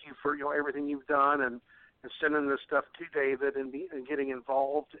Gunner, thank you for everything you've done and sending this stuff to David and getting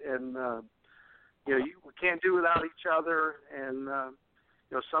involved. And we can't do without each other. And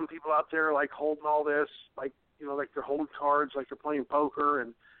some people out there like holding all this, like they're holding cards, like they're playing poker.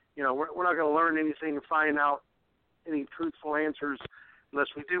 And we're not going to learn anything and find out any truthful answers unless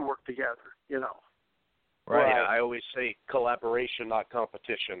we do work together. Right. Yeah, I always say collaboration, not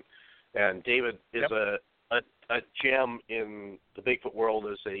competition. And David is a gem in the Bigfoot world.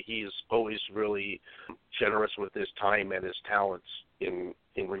 He's always really generous with his time and his talents in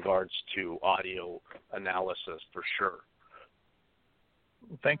regards to audio analysis, for sure.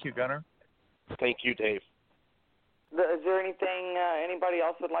 Thank you, Gunnar. Thank you, Dave. Is there anything anybody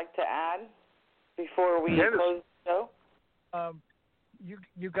else would like to add before we close the show?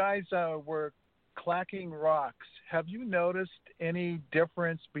 You guys were clacking rocks. Have you noticed any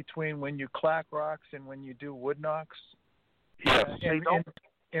difference between when you clack rocks and when you do wood knocks? Yes.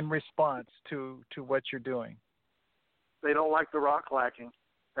 In response to what you're doing? They don't like the rock clacking.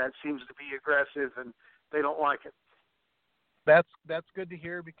 That seems to be aggressive, and they don't like it. That's good to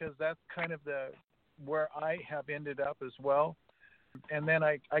hear, because that's kind of where I have ended up as well. And then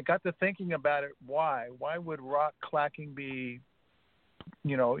I got to thinking about it. Why would rock clacking be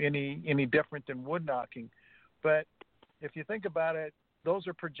any different than wood knocking? But if you think about it, those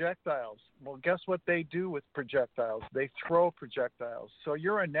are projectiles. Well, guess what they do with projectiles? They throw projectiles. So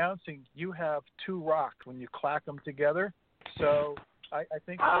you're announcing you have two rocks when you clack them together. So I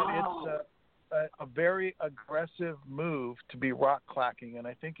think that it's a very aggressive move to be rock clacking, and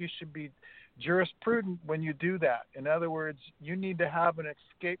I think you should be jurisprudent when you do that. In other words, you need to have an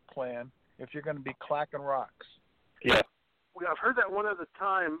escape plan if you're going to be clacking rocks. Yeah. I've heard that one other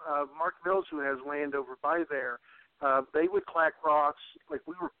time. Mark Mills, who has land over by there, they would clack rocks. Like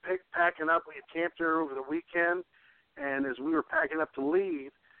we were packing up. We had camped there over the weekend, and as we were packing up to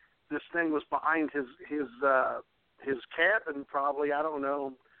leave, this thing was behind his cabin, probably, I don't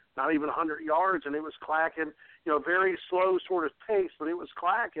know, not even 100 yards, and it was clacking, very slow sort of pace, but it was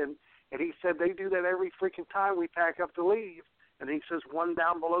clacking. And he said they do that every freaking time we pack up to leave. And he says one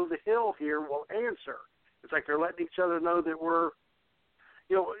down below the hill here will answer. It's like they're letting each other know that we're,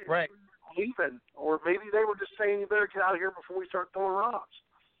 right, leaving. Or maybe they were just saying, you better get out of here before we start throwing rocks.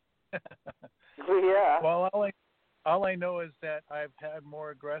 Yeah. Well, all I know is that I've had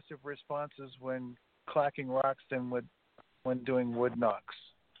more aggressive responses when clacking rocks than when doing wood knocks.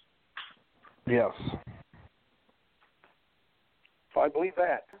 Yes. I believe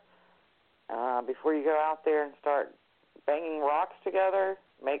that. Before you go out there and start banging rocks together,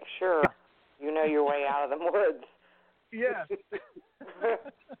 make sure you know your way out of the woods. Yeah.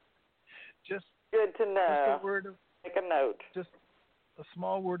 Just good to know. Just a word of, make a note. Just a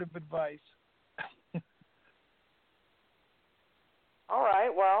small word of advice. All right.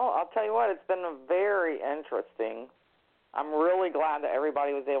 Well, I'll tell you what. It's been very interesting. I'm really glad that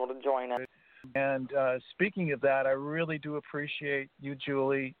everybody was able to join us. And speaking of that, I really do appreciate you,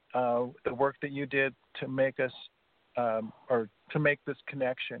 Julie, the work that you did to make us or to make this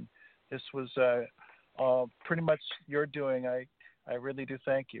connection. This was pretty much your doing. I really do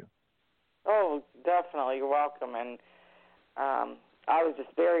thank you. Oh, definitely. You're welcome. And I was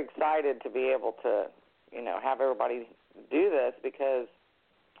just very excited to be able to, have everybody do this, because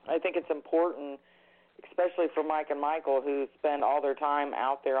I think it's important, especially for Mike and Michael, who spend all their time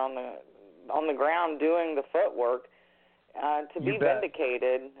out there on the ground doing the footwork, to be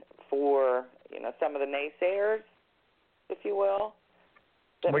vindicated for, some of the naysayers, if you will,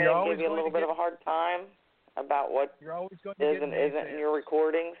 that may give you a little bit of a hard time about what is and isn't in your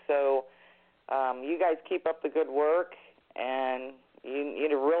recording. So you guys keep up the good work, and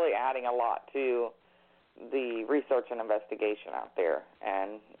you're really adding a lot to the research and investigation out there.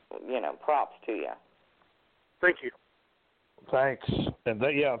 And, props to you. Thank you. Thanks. And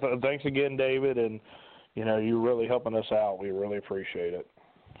thanks again, David. And, you're really helping us out. We really appreciate it.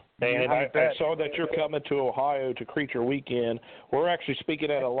 And I saw that you're coming to Ohio to Creature Weekend. We're actually speaking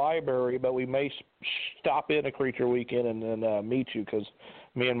at a library, but we may stop in a Creature Weekend and then meet you, because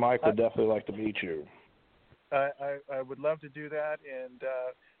me and Mike would definitely like to meet you. I would love to do that, and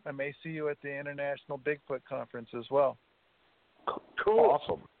I may see you at the International Bigfoot Conference as well. Cool.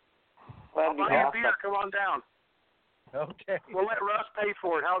 Awesome. Well, I'll buy you a beer. Come on down. Okay. We'll let Russ pay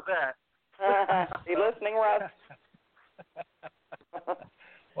for it. How's that? You listening, Russ?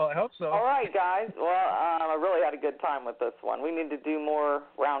 Well, I hope so. All right, guys. Well, I really had a good time with this one. We need to do more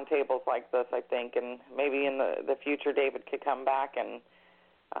roundtables like this, I think, and maybe in the future David could come back and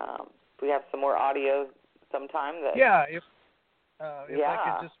we have some more audio sometime. If I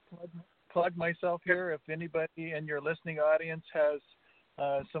could just plug myself here, if anybody in your listening audience has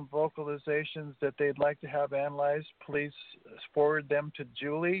some vocalizations that they'd like to have analyzed, please forward them to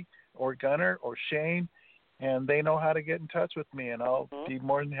Julie or Gunnar or Shane, and they know how to get in touch with me, and I'll be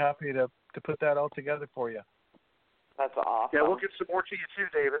more than happy to put that all together for you. That's awesome. Yeah, we'll get some more to you too,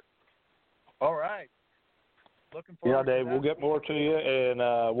 David. All right. Looking forward to Dave, that. we'll get more to you, and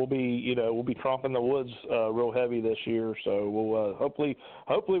we'll be tromping the woods real heavy this year. So we'll hopefully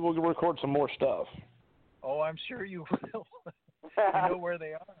we'll record some more stuff. Oh, I'm sure you will. You know where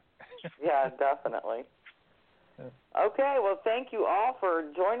they are. Yeah, definitely. Okay, well, thank you all for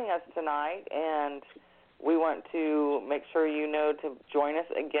joining us tonight, and we want to make sure you know to join us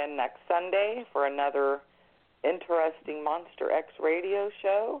again next Sunday for another interesting Monster X radio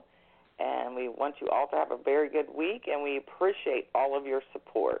show. And we want you all to have a very good week, and we appreciate all of your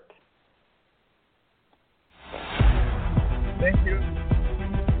support. Thank you.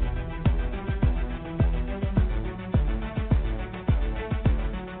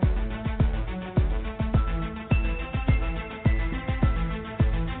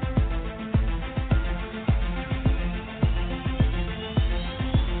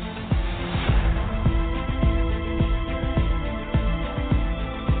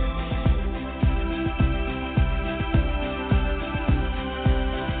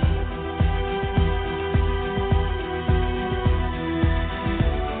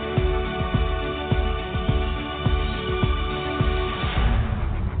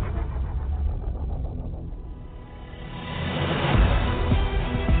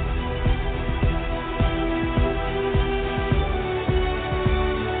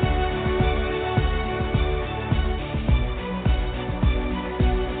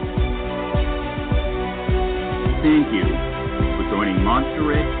 Thank you for joining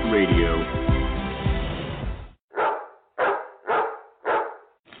Monster X Radio.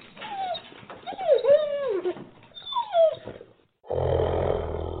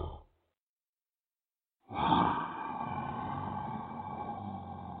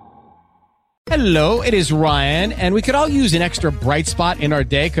 Hello, it is Ryan, and we could all use an extra bright spot in our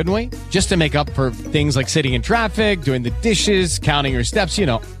day, couldn't we? Just to make up for things like sitting in traffic, doing the dishes, counting your steps,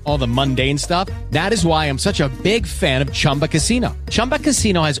 all the mundane stuff. That is why I'm such a big fan of Chumba Casino. Chumba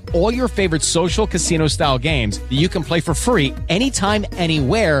Casino has all your favorite social casino-style games that you can play for free anytime,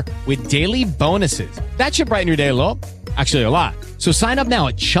 anywhere with daily bonuses. That should brighten your day a little. Actually, a lot. So sign up now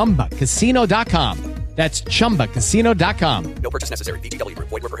at ChumbaCasino.com. That's ChumbaCasino.com. No purchase necessary. VGW Group.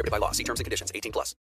 Void where prohibited by law. See terms and conditions. 18+.